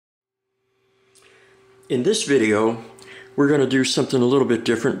In this video, we're going to do something a little bit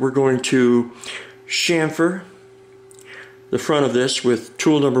different. We're going to chamfer the front of this with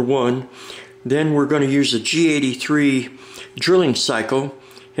tool number 1. Then we're going to use a G83 drilling cycle,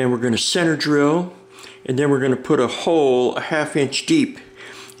 and we're going to center drill, and then we're going to put a hole a ½ inch deep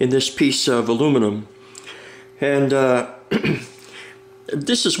in this piece of aluminum. And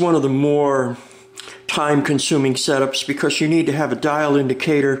this is one of the more time-consuming setups because you need to have a dial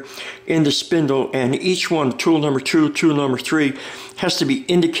indicator in the spindle, and each one, tool number 2, tool number 3, has to be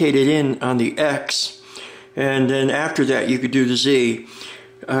indicated in on the X, and then after that you could do the Z.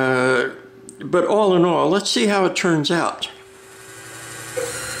 But all in all, let's see how it turns out.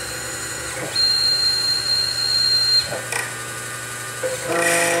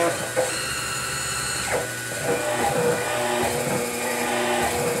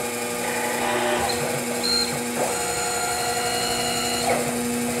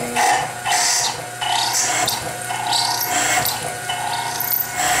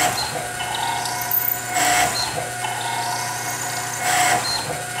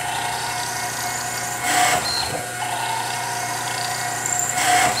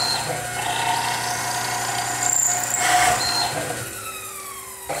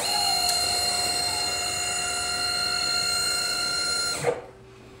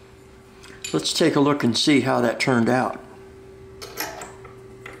 Let's take a look and see how that turned out.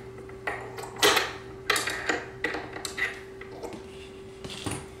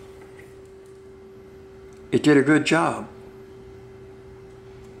 It did a good job.